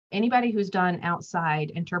anybody who's done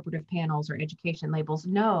outside interpretive panels or education labels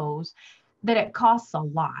knows that it costs a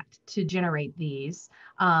lot to generate these.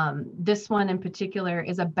 This one in particular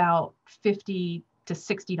is about $50 to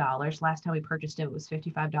 $60. Last time we purchased it, it was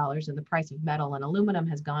 $55, and the price of metal and aluminum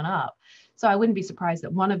has gone up. So I wouldn't be surprised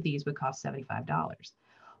that one of these would cost $75.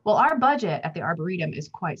 Well, our budget at the Arboretum is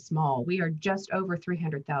quite small. We are just over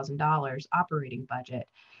 $300,000 operating budget.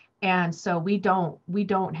 And so we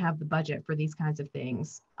don't have the budget for these kinds of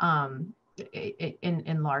things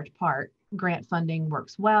in large part. Grant funding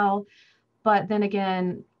works well. But then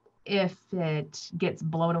again, if it gets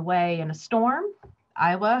blown away in a storm,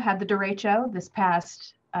 Iowa had the derecho this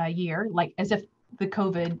past year, like as if the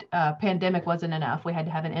COVID pandemic wasn't enough. We had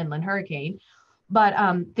to have an inland hurricane, but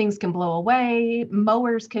things can blow away,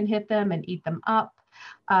 mowers can hit them and eat them up.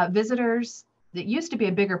 Visitors, it used to be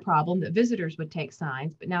a bigger problem that visitors would take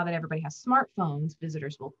signs, but now that everybody has smartphones,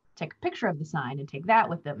 visitors will take a picture of the sign and take that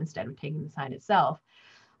with them instead of taking the sign itself.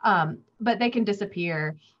 But they can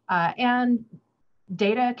disappear, and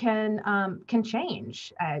data can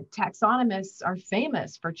change. Taxonomists are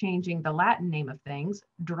famous for changing the Latin name of things,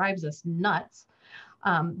 drives us nuts.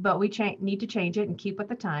 But we need to change it and keep with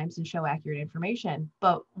the times and show accurate information.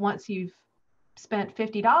 But once you've spent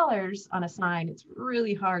 $50 on a sign, it's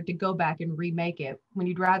really hard to go back and remake it when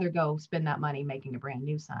you'd rather go spend that money making a brand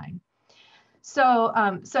new sign. So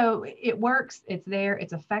it works, it's there,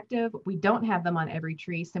 it's effective. We don't have them on every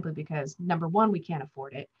tree simply because, number one, we can't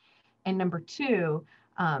afford it. And number two,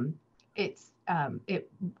 it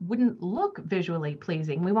wouldn't look visually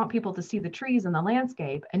pleasing. We want people to see the trees and the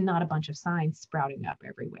landscape and not a bunch of signs sprouting up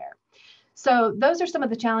everywhere. So those are some of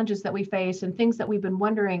the challenges that we face and things that we've been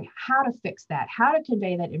wondering how to fix that, how to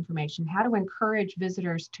convey that information, how to encourage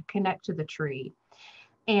visitors to connect to the tree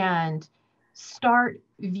and start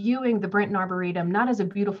viewing the Brenton Arboretum not as a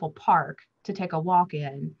beautiful park to take a walk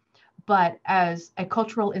in, but as a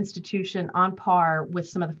cultural institution on par with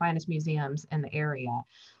some of the finest museums in the area,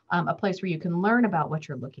 a place where you can learn about what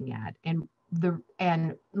you're looking at and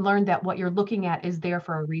learn that what you're looking at is there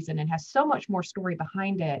for a reason and has so much more story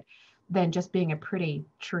behind it than just being a pretty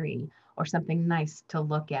tree or something nice to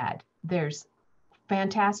look at. There's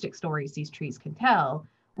fantastic stories these trees can tell.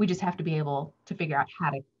 We just have to be able to figure out how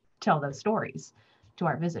to tell those stories to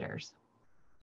our visitors.